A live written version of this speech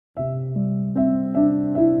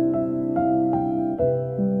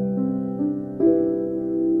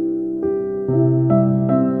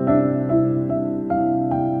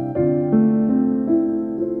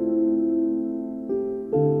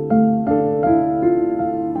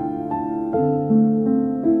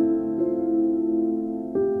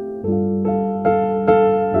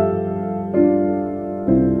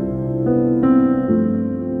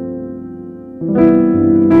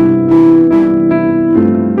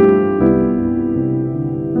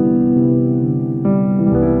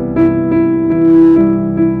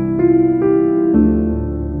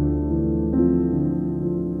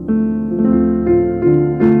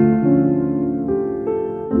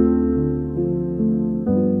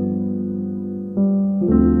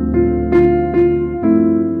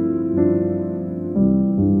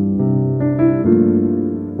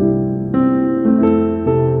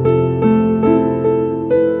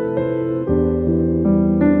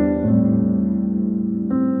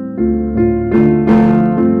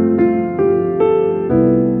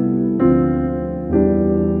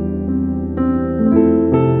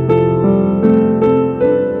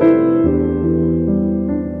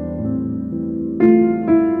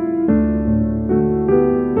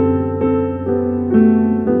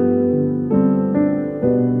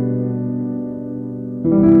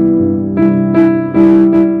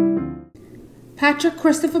Patrick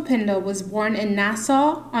Christopher Pinder was born in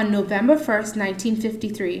Nassau on November 1st,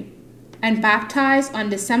 1953, and baptized on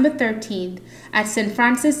December 13th at St.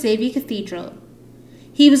 Francis Xavier Cathedral.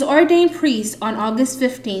 He was ordained priest on August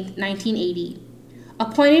 15th, 1980,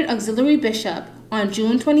 appointed auxiliary bishop on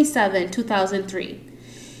June 27, 2003.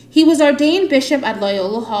 He was ordained bishop at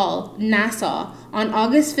Loyola Hall, Nassau on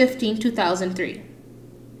August 15, 2003,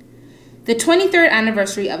 the 23rd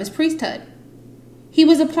anniversary of his priesthood. He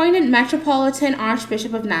was appointed Metropolitan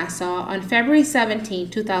Archbishop of Nassau on February 17,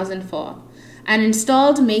 2004, and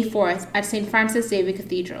installed May 4th at St. Francis Xavier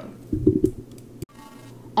Cathedral.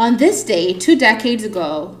 On this day, 2 decades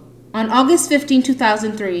ago, on August 15,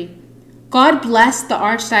 2003, God blessed the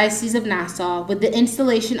Archdiocese of Nassau with the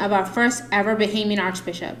installation of our first ever Bahamian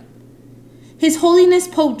Archbishop. His Holiness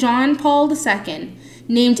Pope John Paul II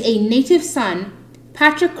named a native son,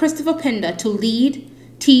 Patrick Christopher Pinder, to lead,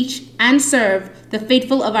 teach, and serve the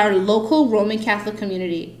faithful of our local Roman Catholic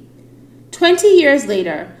community. 20 years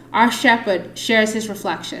later, our shepherd shares his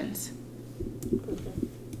reflections.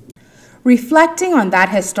 Reflecting on that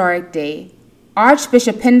historic day,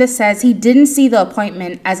 Archbishop Pinder says he didn't see the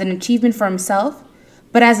appointment as an achievement for himself,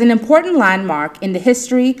 but as an important landmark in the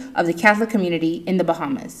history of the Catholic community in the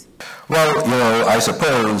Bahamas. Well, I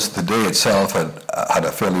suppose the day itself had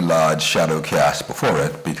a fairly large shadow cast before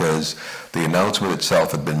it, because the announcement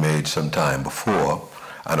itself had been made some time before,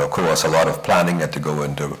 and of course a lot of planning had to go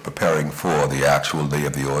into preparing for the actual day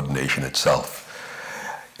of the ordination itself.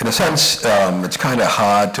 In a sense, it's kind of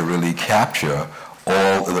hard to really capture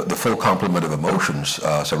all the full complement of emotions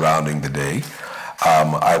surrounding the day.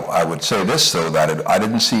 I would say this, though, that I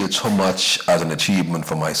didn't see it so much as an achievement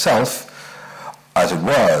for myself as it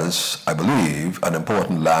was, I believe, an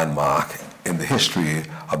important landmark in the history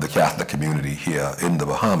of the Catholic community here in the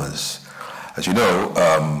Bahamas. As you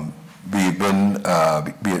know, we've been,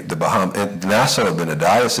 Nassau had been a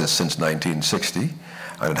diocese since 1960,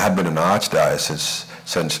 and it had been an archdiocese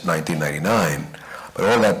since 1999. But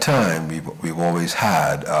all that time, we've always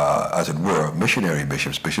had, as it were, missionary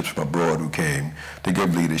bishops, bishops from abroad who came to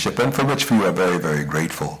give leadership, and for which we are very, very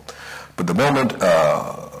grateful. But the moment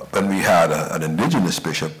when we had an indigenous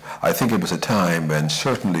bishop, I think it was a time when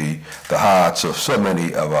certainly the hearts of so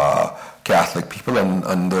many of our Catholic people,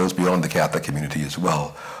 and those beyond the Catholic community as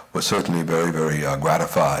well, were certainly very, very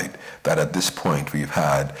gratified that at this point we've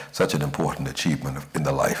had such an important achievement in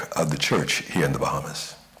the life of the Church here in the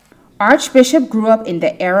Bahamas. Archbishop grew up in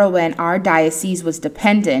the era when our diocese was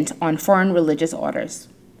dependent on foreign religious orders.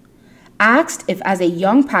 Asked if as a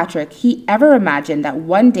young Patrick he ever imagined that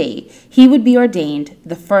one day he would be ordained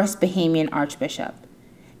the first Bahamian Archbishop.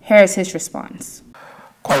 Here's his response.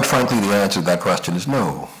 Quite frankly, the answer to that question is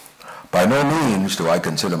no. By no means do I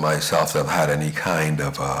consider myself to have had any kind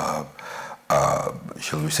of,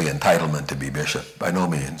 shall we say, entitlement to be bishop. By no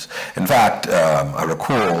means. In fact, I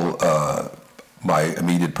recall my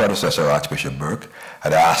immediate predecessor, Archbishop Burke,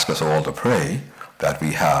 had asked us all to pray that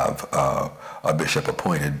we have a bishop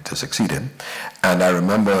appointed to succeed him. And I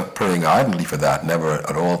remember praying ardently for that, never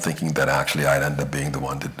at all thinking that actually I'd end up being the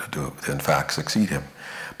one to in fact, succeed him.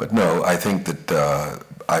 But no, I think that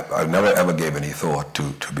I never ever gave any thought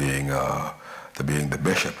to being the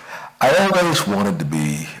bishop. I always wanted to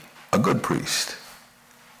be a good priest.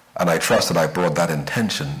 And I trust that I brought that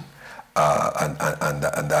intention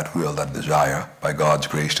and that will, that desire, by God's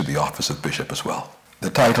grace, to the office of bishop as well. The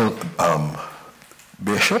title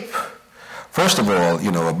bishop, first of all,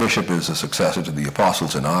 a bishop is a successor to the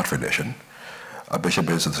apostles in our tradition. A bishop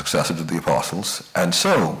is a successor to the apostles, and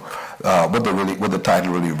so what the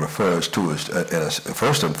title really refers to is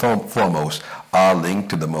first and foremost our link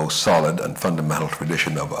to the most solid and fundamental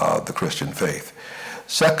tradition of the Christian faith.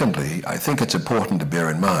 Secondly, I think it's important to bear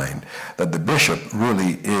in mind that the bishop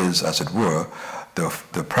really is, as it were,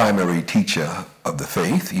 the primary teacher of the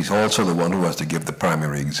faith. He's also the one who has to give the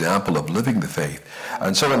primary example of living the faith.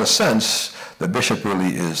 And so in a sense, the bishop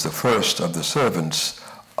really is the first of the servants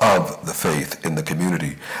of the faith in the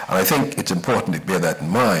community. And I think it's important to bear that in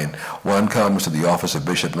mind. One comes to the office of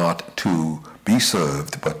bishop not to be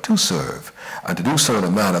served, but to serve, and to do so in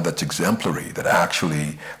a manner that's exemplary, that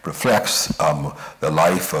actually reflects the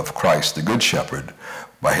life of Christ, the Good Shepherd,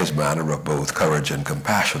 by his manner of both courage and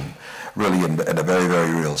compassion. Really, in a very,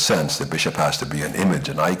 very real sense, the bishop has to be an image,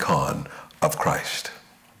 an icon of Christ.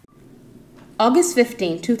 August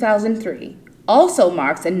 15, 2003 also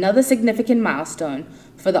marks another significant milestone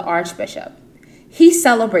for the Archbishop. He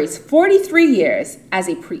celebrates 43 years as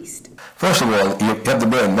a priest. First of all, you have to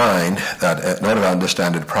bear in mind that in order to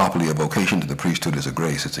understand it properly, a vocation to the priesthood is a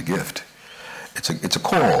grace, it's a gift. it's a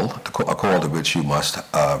call to which you must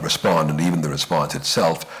respond, and even the response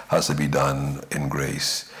itself has to be done in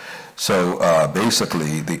grace. So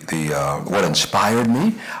basically, what inspired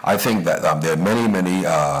me, I think that there are many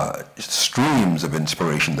streams of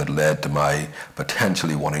inspiration that led to my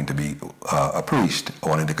potentially wanting to be a priest,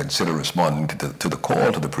 wanting to consider responding to the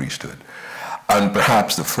call to the priesthood. And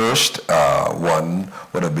perhaps the first one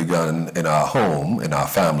would have begun in our home, in our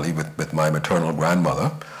family, with my maternal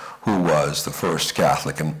grandmother, who was the first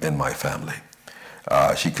Catholic in my family.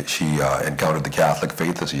 She encountered the Catholic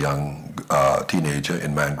faith as a young teenager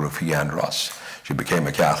in Mangrove Andros. She became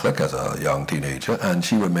a Catholic as a young teenager, and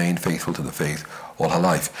she remained faithful to the faith all her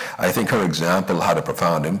life. I think her example had a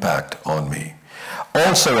profound impact on me.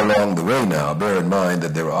 Also along the way now, bear in mind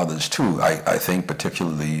that there are others too. I think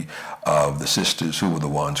particularly of the sisters who were the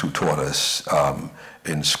ones who taught us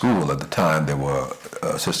in school. At the time, there were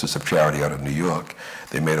Sisters of Charity out of New York.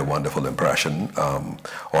 They made a wonderful impression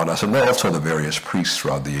on us, and also the various priests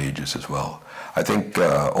throughout the ages as well. I think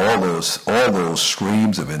all those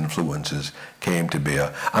streams of influences came to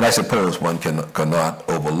bear, and I suppose one cannot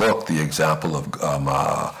overlook the example of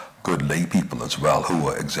good lay people as well, who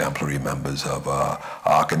were exemplary members of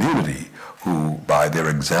our community, who by their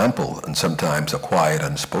example, and sometimes a quiet,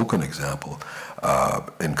 unspoken example,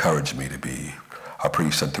 encouraged me to be a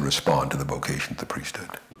priest and to respond to the vocation of the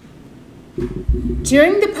priesthood.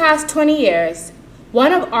 During the past 20 years,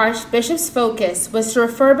 one of Archbishop's focus was to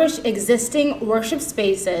refurbish existing worship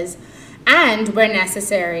spaces and, where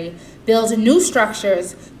necessary, build new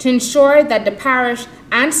structures to ensure that the parish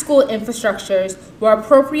and school infrastructures were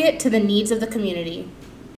appropriate to the needs of the community.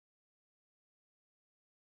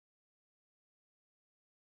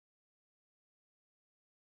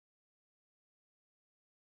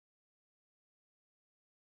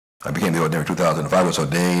 I became the ordinary in 2005. I was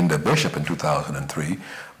ordained a bishop in 2003,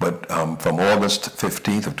 but from August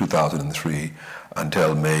 15th of 2003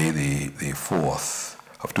 until May the 4th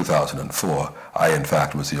of 2004, I in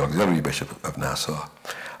fact was the auxiliary bishop of Nassau.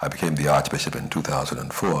 I became the archbishop in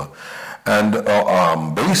 2004. And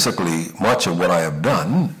basically, much of what I have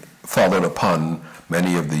done followed upon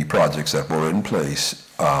many of the projects that were in place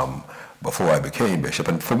before I became bishop,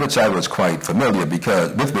 and with which I was quite familiar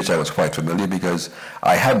because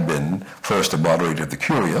I had been first a moderator of the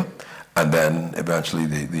Curia, and then eventually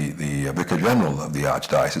the Vicar General of the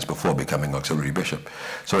Archdiocese before becoming auxiliary bishop.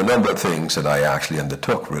 So a number of things that I actually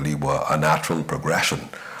undertook really were a natural progression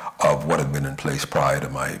of what had been in place prior to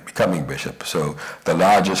my becoming bishop. So the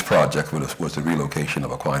largest project was the relocation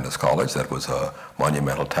of Aquinas College. That was a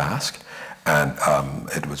monumental task. And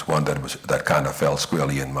it was one that kind of fell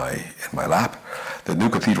squarely in my lap. The new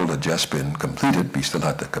cathedral had just been completed. We still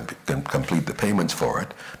had to complete the payments for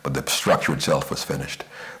it, but the structure itself was finished.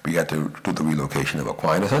 We had to do the relocation of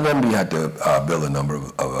Aquinas, and then we had to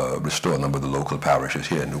restore a number of the local parishes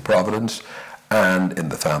here in New Providence and in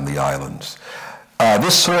the Family Islands.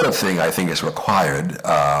 This sort of thing, I think, is required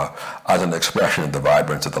as an expression of the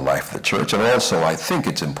vibrance of the life of the church, and also I think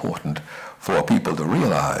it's important for people to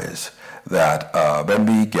realize that when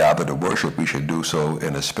we gather to worship, we should do so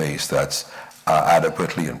in a space that's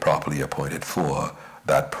adequately and properly appointed for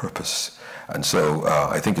that purpose. And so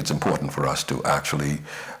I think it's important for us to actually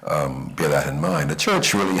bear that in mind. The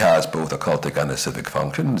church really has both a cultic and a civic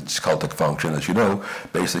function. Its cultic function, as you know,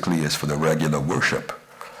 basically is for the regular worship,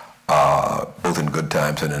 both in good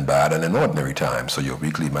times and in bad and in ordinary times. So your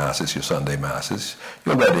weekly masses, your Sunday masses,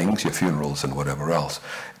 your weddings, your funerals, and whatever else.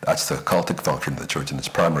 That's the cultic function of the church, and its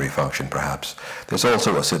primary function, perhaps. There's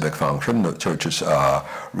also a civic function. The churches are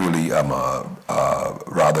really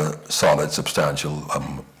rather solid, substantial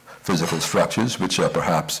physical structures, which are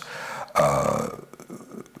perhaps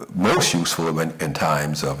most useful in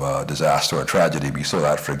times of disaster or tragedy. We saw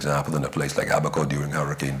that, for example, in a place like Abaco during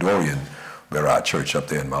Hurricane Dorian, where our church up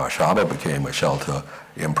there in Marsh Harbor became a shelter,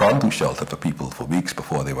 impromptu shelter for people for weeks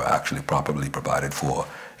before they were actually properly provided for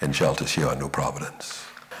in shelters here in New Providence.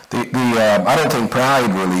 I don't think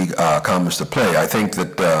pride really comes to play. I think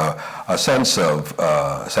that a sense of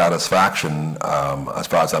satisfaction, as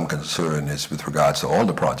far as I'm concerned, is with regards to all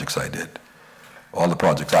the projects I did. All the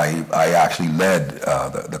projects I actually led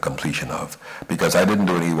the completion of, because I didn't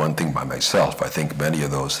do any one thing by myself. I think many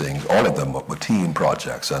of those things, all of them were team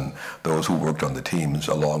projects, and those who worked on the teams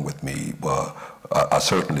along with me were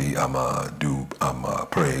certainly due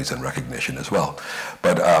praise and recognition as well.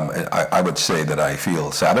 But I would say that I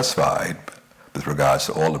feel satisfied with regards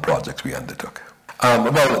to all the projects we undertook.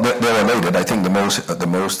 Well, they're related. I think the most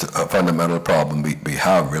fundamental problem we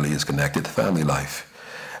have really is connected to family life.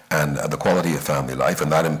 and the quality of family life,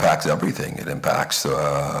 and that impacts everything. It impacts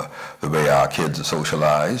the way our kids are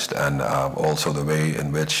socialized, and also the way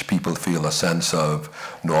in which people feel a sense of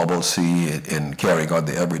normalcy in carrying on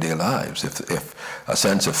their everyday lives. If a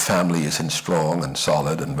sense of family isn't strong and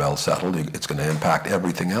solid and well settled, it's going to impact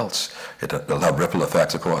everything else. It'll have ripple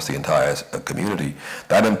effects across the entire community.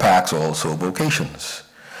 That impacts also vocations.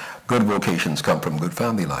 Good vocations come from good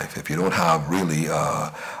family life. If you don't have really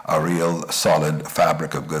a real solid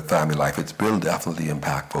fabric of good family life, it will definitely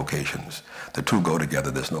impact vocations. The two go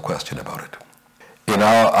together, there's no question about it.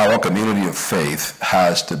 Our community of faith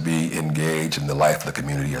has to be engaged in the life of the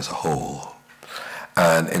community as a whole.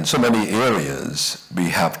 And in so many areas, we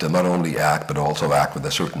have to not only act, but also act with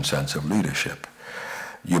a certain sense of leadership.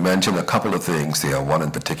 You mentioned a couple of things there. One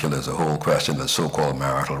in particular is the whole question of so-called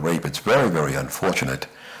marital rape. It's very, very unfortunate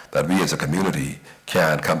that we as a community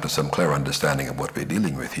can't come to some clear understanding of what we're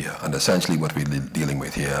dealing with here. And essentially what we're dealing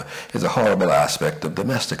with here is a horrible aspect of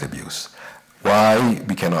domestic abuse. Why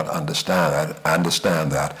we cannot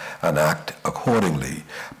understand that and act accordingly,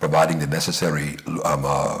 providing the necessary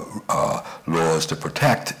laws to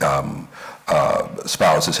protect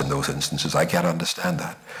spouses in those instances, I can't understand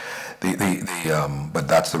that. But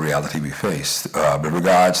that's the reality we face. With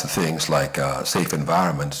regards to things like safe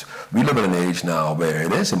environments, we live in an age now where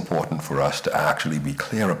it is important for us to actually be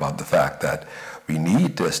clear about the fact that we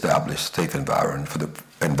need to establish safe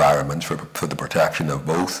environments for the protection of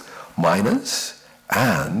both minors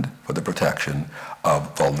and for the protection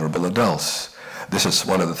of vulnerable adults. This is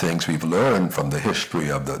one of the things we've learned from the history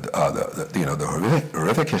of the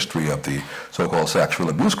horrific history of the so-called sexual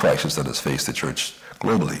abuse crisis that has faced the church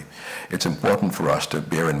globally. It's important for us to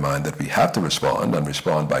bear in mind that we have to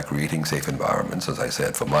respond by creating safe environments, as I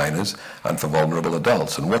said, for minors and for vulnerable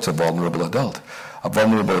adults. And what's a vulnerable adult? A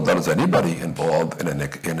vulnerable adult is anybody involved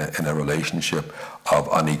in a relationship of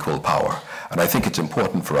unequal power. And I think it's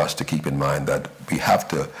important for us to keep in mind that we have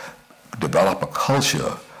to develop a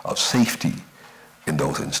culture of safety in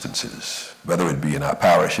those instances, whether it be in our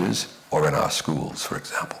parishes or in our schools, for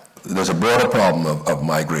example. There's a broader problem of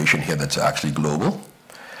migration here that's actually global.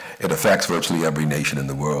 It affects virtually every nation in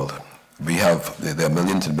the world. There are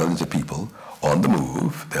millions and millions of people on the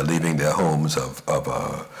move. They're leaving their homes of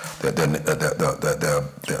the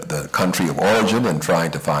country of origin and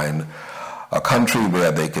trying to find a country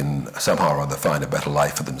where they can somehow or other find a better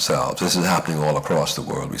life for themselves. This is happening all across the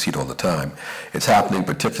world. We see it all the time. It's happening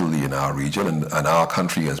particularly in our region, and our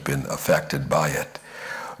country has been affected by it.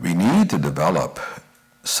 We need to develop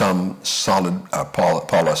some solid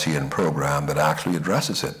policy and program that actually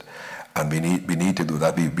addresses it. And we need to do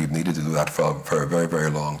that. We've needed to do that for a very, very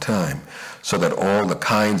long time, so that all the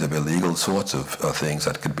kinds of illegal sorts of things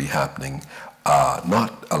that could be happening are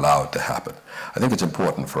not allowed to happen. I think it's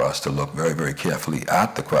important for us to look very, very carefully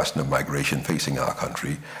at the question of migration facing our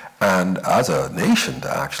country, and as a nation to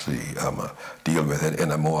actually deal with it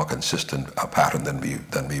in a more consistent pattern than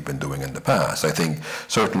we've been doing in the past. I think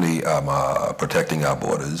certainly protecting our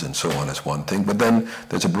borders and so on is one thing, but then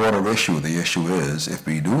there's a broader issue. The issue is, if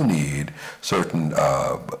we do need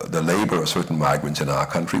the labor of certain migrants in our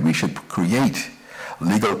country, we should create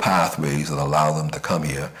legal pathways that allow them to come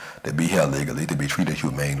here, to be here legally, to be treated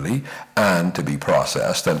humanely, and to be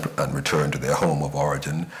processed and returned to their home of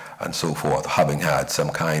origin and so forth, having had some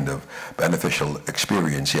kind of beneficial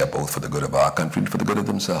experience here, both for the good of our country and for the good of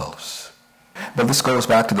themselves. But this goes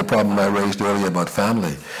back to the problem I raised earlier about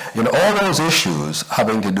family. All those issues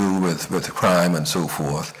having to do with crime and so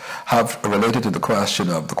forth have related to the question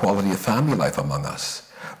of the quality of family life among us.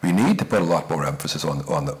 We need to put a lot more emphasis on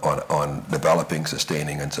developing,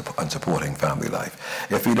 sustaining, and supporting family life.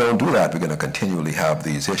 If we don't do that, we're going to continually have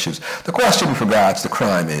these issues. The question with regards to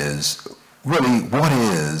crime is, really, what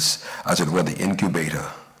is, as it were, the incubator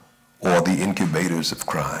or the incubators of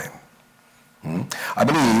crime? I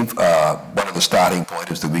believe one of the starting points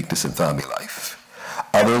is the weakness in family life.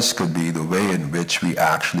 Others could be the way in which we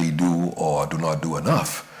actually do or do not do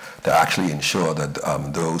enough to actually ensure that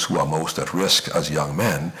those who are most at risk as young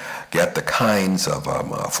men get the kinds of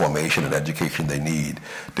formation and education they need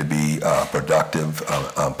to be productive,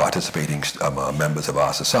 participating members of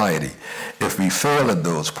our society. If we fail at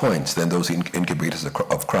those points, then those incubators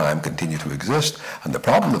of crime continue to exist, and the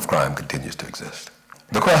problem of crime continues to exist.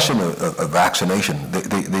 The question of vaccination,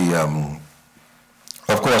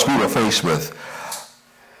 of course, we were faced with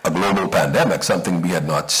a global pandemic, something we had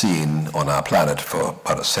not seen on our planet for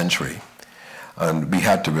about a century. And we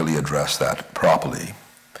had to really address that properly.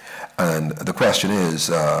 And the question is,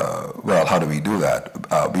 well, how do we do that?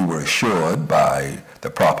 We were assured by the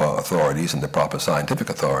proper authorities and the proper scientific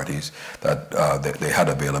authorities that they had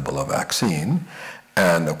available a vaccine.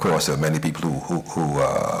 And of course, there are many people who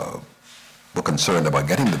were concerned about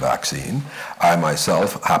getting the vaccine. I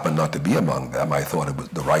myself happened not to be among them. I thought it was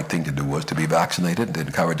the right thing to do was to be vaccinated and to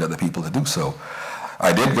encourage other people to do so.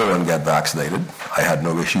 I did go and get vaccinated. I had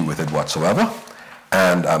no issue with it whatsoever.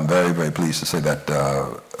 And I'm very, very pleased to say that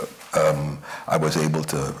I was able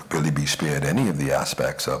to really be spared any of the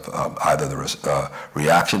aspects of either the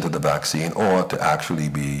reaction to the vaccine or to actually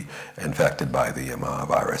be infected by the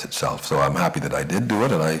virus itself. So I'm happy that I did do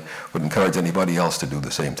it, and I would encourage anybody else to do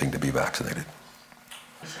the same thing, to be vaccinated.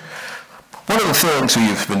 One of the things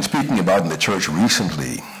we've been speaking about in the church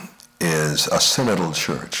recently is a synodal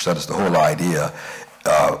church. That is the whole idea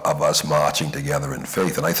of us marching together in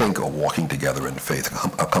faith, and I think, or walking together in faith,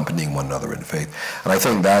 accompanying one another in faith. And I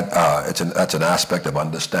think that that's an aspect of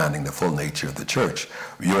understanding the full nature of the church.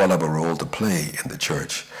 You all have a role to play in the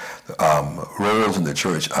church. Roles in the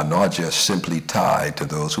church are not just simply tied to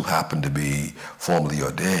those who happen to be formally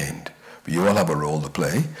ordained. You all have a role to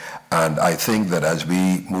play, and I think that as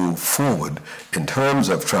we move forward in terms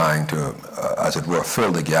of trying to, as it were,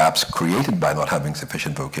 fill the gaps created by not having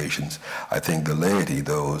sufficient vocations, I think the laity,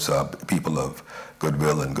 those people of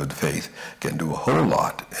goodwill and good faith, can do a whole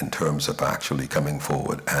lot in terms of actually coming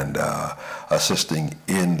forward and assisting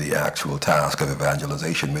in the actual task of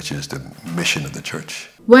evangelization, which is the mission of the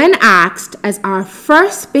church. When asked, as our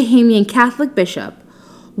first Bahamian Catholic bishop,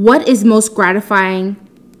 what is most gratifying,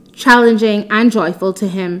 challenging, and joyful to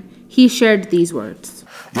him, he shared these words.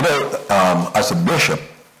 You know, as a bishop,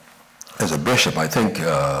 I think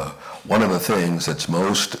one of the things that's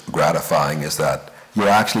most gratifying is that you're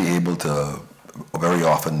actually able to very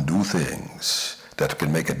often do things that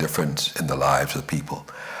can make a difference in the lives of people.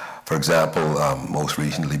 For example, most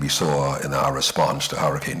recently we saw in our response to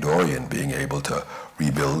Hurricane Dorian being able to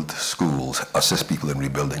rebuild schools, assist people in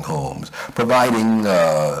rebuilding homes, providing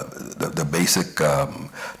the basic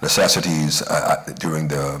necessities during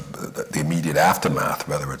the immediate aftermath,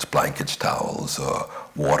 whether it's blankets, towels,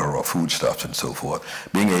 water or foodstuffs and so forth.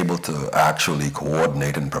 Being able to actually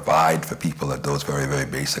coordinate and provide for people at those very, very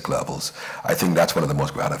basic levels. I think that's one of the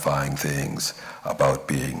most gratifying things about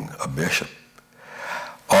being a bishop.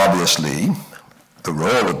 Obviously, the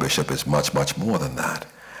role of bishop is much, much more than that.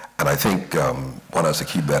 And I think one has to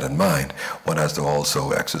keep that in mind. One has to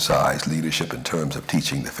also exercise leadership in terms of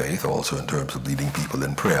teaching the faith, also in terms of leading people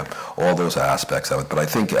in prayer, all those aspects of it. But I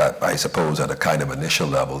think, I suppose, at a kind of initial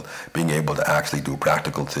level, being able to actually do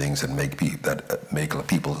practical things and make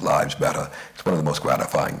people's lives better is one of the most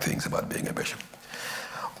gratifying things about being a bishop.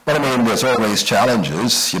 But I mean, there's always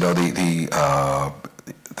challenges. You know,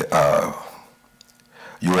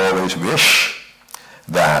 you always wish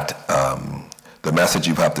that the message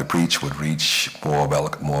you have to preach would reach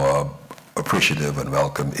more appreciative and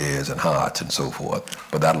welcome ears and hearts and so forth.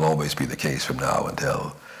 But that'll always be the case from now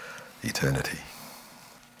until eternity.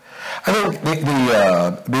 I think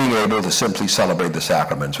being able to simply celebrate the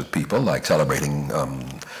sacraments with people, like celebrating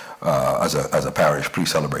as a parish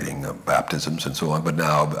priest celebrating baptisms and so on, but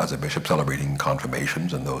now as a bishop celebrating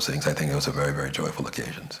confirmations and those things, I think those are very, very joyful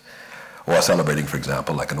occasions. Or celebrating, for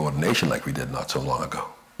example, like an ordination like we did not so long ago.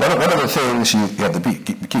 One of the things you have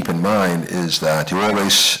to keep in mind is that you're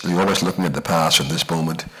always looking at the past from this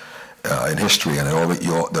moment in history, and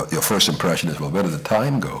your first impression is, well, where did the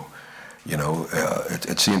time go? You know,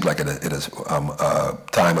 it seems like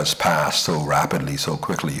time has passed so rapidly, so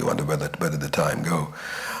quickly. You wonder where did the time go?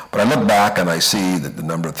 But I look back and I see that the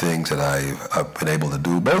number of things that I've been able to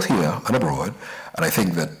do, both here and abroad, and I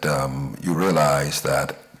think that you realize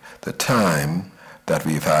that the time that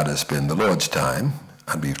we've had has been the Lord's time,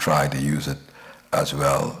 and we've tried to use it as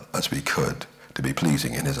well as we could to be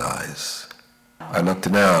pleasing in His eyes. I look to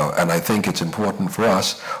now, and I think it's important for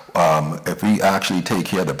us, if we actually take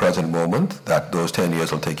care of the present moment, that those 10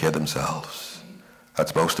 years will take care of themselves.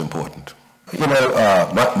 That's most important. You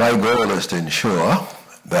know, my goal is to ensure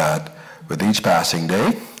that with each passing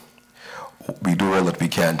day, we do all that we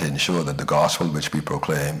can to ensure that the gospel which we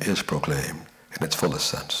proclaim is proclaimed in its fullest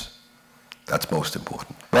sense. That's most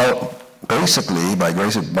important. Well, basically, my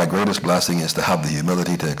greatest blessing is to have the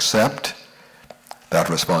humility to accept that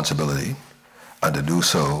responsibility and to do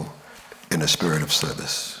so in a spirit of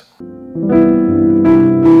service.